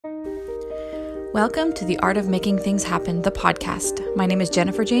Welcome to the Art of Making Things Happen, the podcast. My name is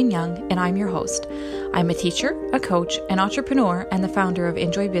Jennifer Jane Young, and I'm your host. I'm a teacher, a coach, an entrepreneur, and the founder of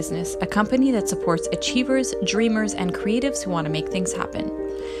Injoy Business, a company that supports achievers, dreamers, and creatives who want to make things happen.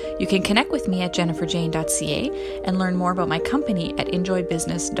 You can connect with me at jenniferjane.ca and learn more about my company at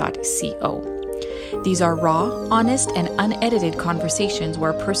enjoybusiness.co. These are raw, honest, and unedited conversations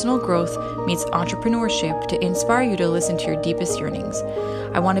where personal growth meets entrepreneurship to inspire you to listen to your deepest yearnings.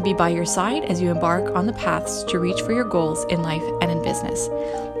 I want to be by your side as you embark on the paths to reach for your goals in life and in business.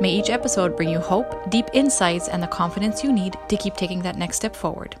 May each episode bring you hope, deep insights, and the confidence you need to keep taking that next step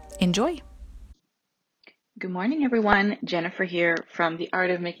forward. Enjoy! Good morning, everyone. Jennifer here from the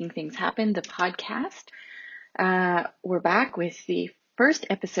Art of Making Things Happen, the podcast. We're back with the first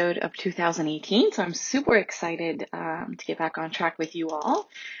episode of 2018, so I'm super excited to get back on track with you all.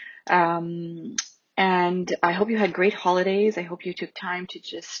 And I hope you had great holidays. I hope you took time to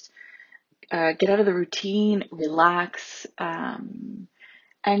just get out of the routine, relax, and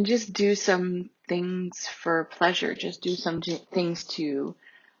just do some things for pleasure. Just do some things to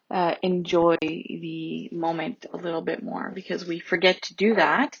enjoy the moment a little bit more, because we forget to do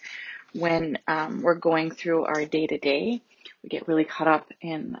that when we're going through our day-to-day. We get really caught up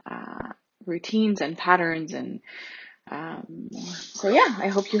in routines and patterns, and I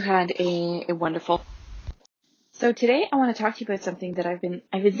hope you had a wonderful. So today I want to talk to you about something that I've been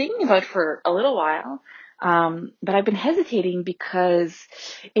thinking about for a little while, but I've been hesitating because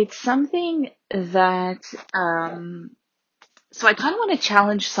it's something that so I kind of want to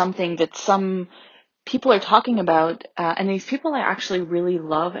challenge something that some people are talking about, and these people I actually really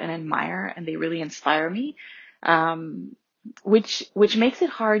love and admire, and they really inspire me. Which makes it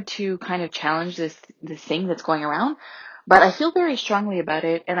hard to kind of challenge this thing that's going around, but I feel very strongly about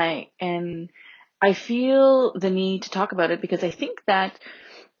it, and I feel the need to talk about it because I think that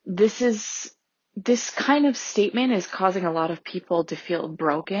this kind of statement is causing a lot of people to feel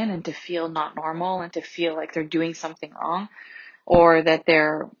broken and to feel not normal and to feel like they're doing something wrong, or that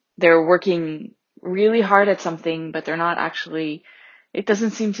they're working really hard at something, but they're not actually. It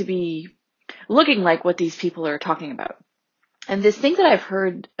doesn't seem to be looking like what these people are talking about. And this thing that I've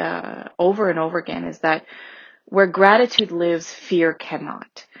heard over and over again is that where gratitude lives, fear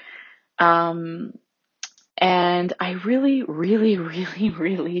cannot. And I really, really, really,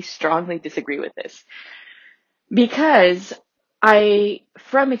 really strongly disagree with this, because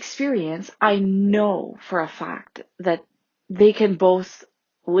from experience, I know for a fact that they can both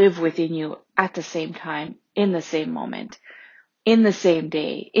live within you at the same time, in the same moment, in the same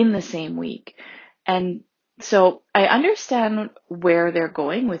day, in the same week. And so I understand where they're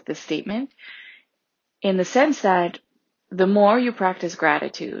going with this statement, in the sense that the more you practice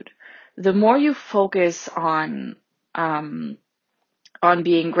gratitude, the more you focus on being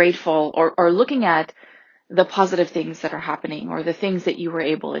grateful, or looking at the positive things that are happening, or the things that you were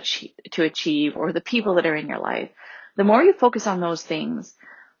able to achieve, or the people that are in your life, the more you focus on those things,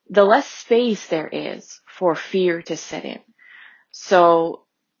 the less space there is for fear to set in. So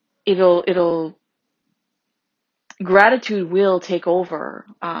gratitude will take over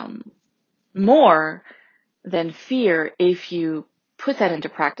more than fear if you put that into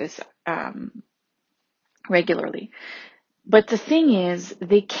practice regularly. But the thing is,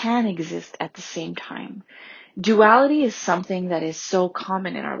 they can exist at the same time. Duality is something that is so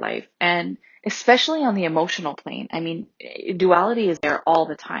common in our life, and especially on the emotional plane. I mean, duality is there all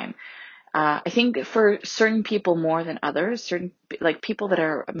the time. I think for certain people more than others, certain like people that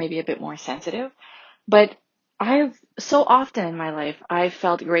are maybe a bit more sensitive. But so often in my life, I've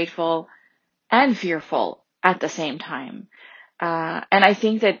felt grateful and fearful at the same time. And I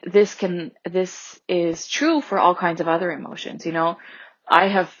think that this is true for all kinds of other emotions. You know, I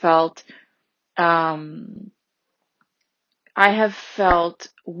have felt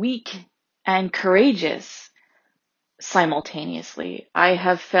weak and courageous simultaneously. I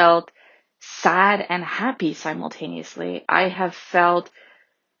have felt sad and happy simultaneously. I have felt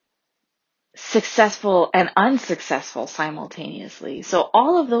successful and unsuccessful simultaneously. So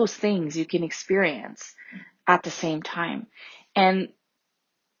all of those things you can experience at the same time. And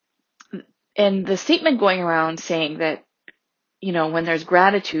the statement going around saying that, you know, when there's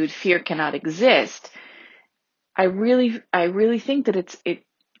gratitude, fear cannot exist, I really think that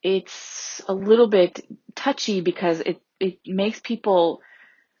it's a little bit touchy, because it makes people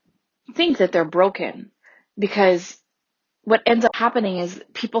think that they're broken, because what ends up happening is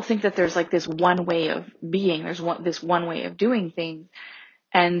people think that there's like this one way of being, this one way of doing things,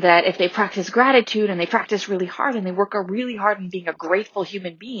 and that if they practice gratitude and they practice really hard and they work really hard in being a grateful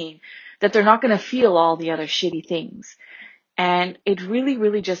human being, that they're not going to feel all the other shitty things. And it really,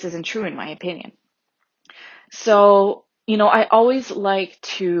 really just isn't true, in my opinion. So, I always like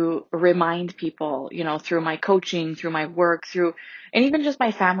to remind people, through my coaching, through my work, and even just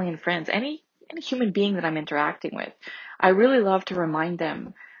my family and friends, any human being that I'm interacting with, I really love to remind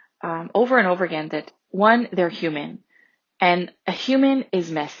them over and over again that one, they're human, and a human is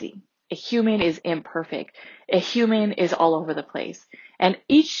messy. A human is imperfect. A human is all over the place. And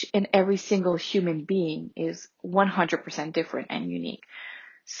each and every single human being is 100% different and unique.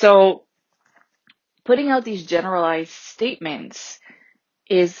 So putting out these generalized statements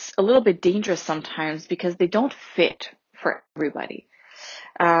is a little bit dangerous sometimes because they don't fit for everybody.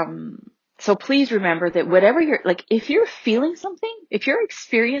 Um, so please remember that whatever like, if you're feeling something, if you're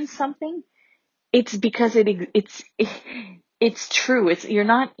experiencing something, it's because it's true. You're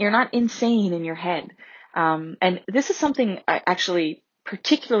not insane in your head. And this is something I actually,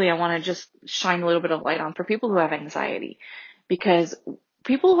 particularly, I want to just shine a little bit of light on for people who have anxiety, because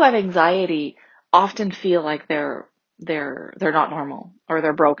people who have anxiety often feel like they're not normal, or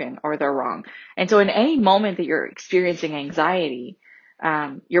they're broken, or they're wrong. And so in any moment that you're experiencing anxiety,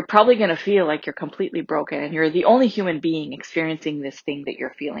 you're probably going to feel like you're completely broken and you're the only human being experiencing this thing that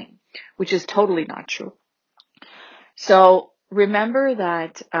you're feeling, which is totally not true. So remember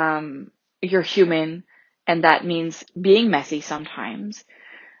that you're human, and that means being messy sometimes.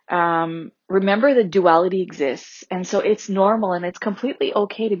 Remember that duality exists, and so it's normal and it's completely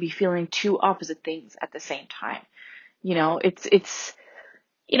okay to be feeling two opposite things at the same time. It's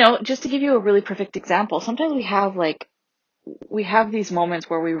just to give you a really perfect example, sometimes we have these moments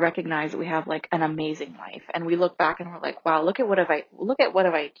where we recognize that we have like an amazing life, and we look back and we're like, wow,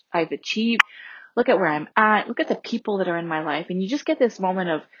 I've achieved. Look at where I'm at. Look at the people that are in my life. And you just get this moment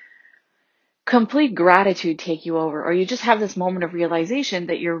of complete gratitude take you over, or you just have this moment of realization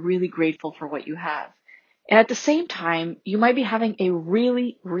that you're really grateful for what you have. And at the same time, you might be having a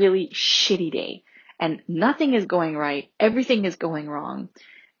really, really shitty day, and nothing is going right. Everything is going wrong,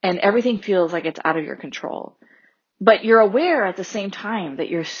 and everything feels like it's out of your control. But you're aware at the same time that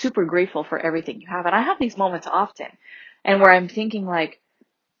you're super grateful for everything you have. And I have these moments often, and where I'm thinking like,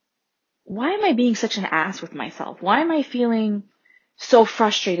 why am I being such an ass with myself? Why am I feeling so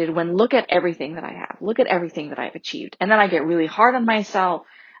frustrated when look at everything that I have? Look at everything that I've achieved. And then I get really hard on myself,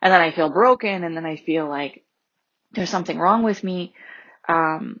 and then I feel broken, and then I feel like there's something wrong with me,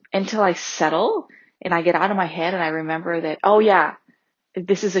 until I settle and I get out of my head and I remember that, oh yeah,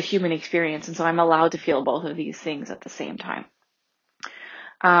 this is a human experience. And so I'm allowed to feel both of these things at the same time.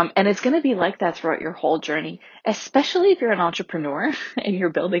 And it's going to be like that throughout your whole journey, especially if you're an entrepreneur and you're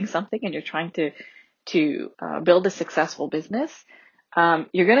building something and you're trying to build a successful business.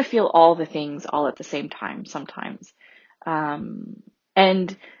 You're going to feel all the things all at the same time sometimes. Um,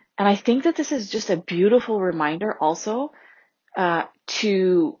 and I think that this is just a beautiful reminder also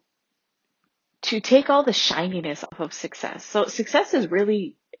to take all the shininess off of success. So success is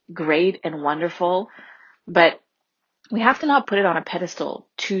really great and wonderful, but we have to not put it on a pedestal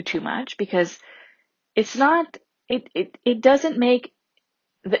too much, because it's not, it doesn't make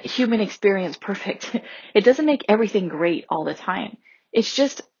the human experience perfect. It doesn't make everything great all the time. It's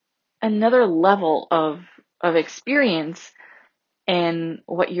just another level of experience and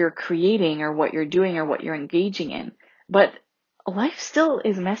what you're creating or what you're doing or what you're engaging in. But life still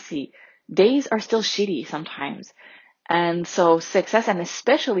is messy. Days are still shitty sometimes. And so success, and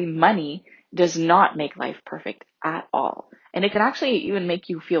especially money, does not make life perfect at all. And it can actually even make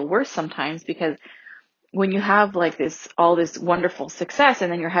you feel worse sometimes, because when you have like all this wonderful success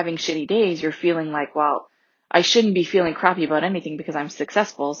and then you're having shitty days, you're feeling like, well, I shouldn't be feeling crappy about anything because I'm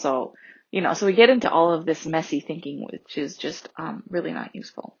successful. So, so we get into all of this messy thinking, which is just really not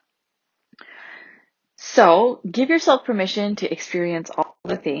useful. So give yourself permission to experience all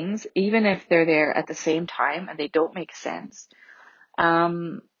the things, even if they're there at the same time and they don't make sense.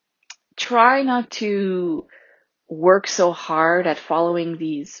 Try not to work so hard at following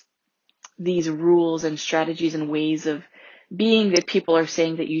these rules and strategies and ways of being that people are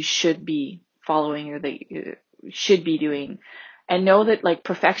saying that you should be following or that you should be doing, and know that like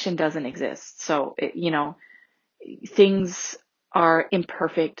perfection doesn't exist. So things are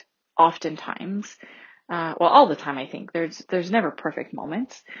imperfect oftentimes. Well, all the time. I think there's never perfect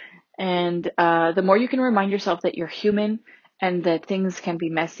moments. And the more you can remind yourself that you're human and that things can be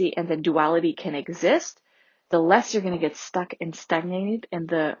messy and that duality can exist, the less you're going to get stuck and stagnated, and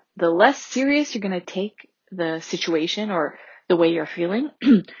the less serious you're going to take the situation or the way you're feeling.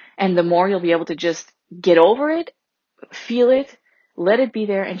 And the more you'll be able to just get over it, feel it, let it be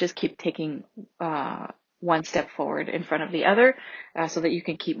there, and just keep taking one step forward in front of the other, so that you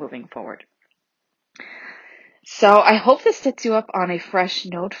can keep moving forward. So I hope this sets you up on a fresh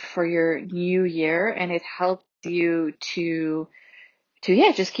note for your new year, and it helped you to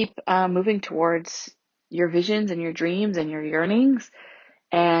yeah, just keep moving towards your visions and your dreams and your yearnings.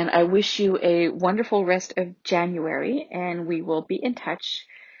 And I wish you a wonderful rest of January, and we will be in touch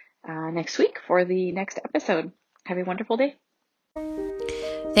next week for the next episode. Have a wonderful day.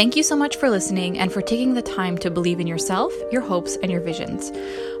 Thank you so much for listening and for taking the time to believe in yourself, your hopes, and your visions.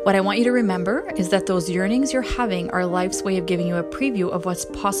 What I want you to remember is that those yearnings you're having are life's way of giving you a preview of what's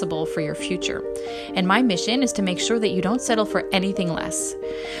possible for your future. And my mission is to make sure that you don't settle for anything less.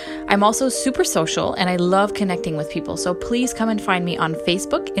 I'm also super social and I love connecting with people, so please come and find me on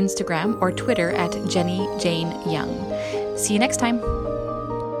Facebook, Instagram, or Twitter at Jenny Jane Young. See you next time.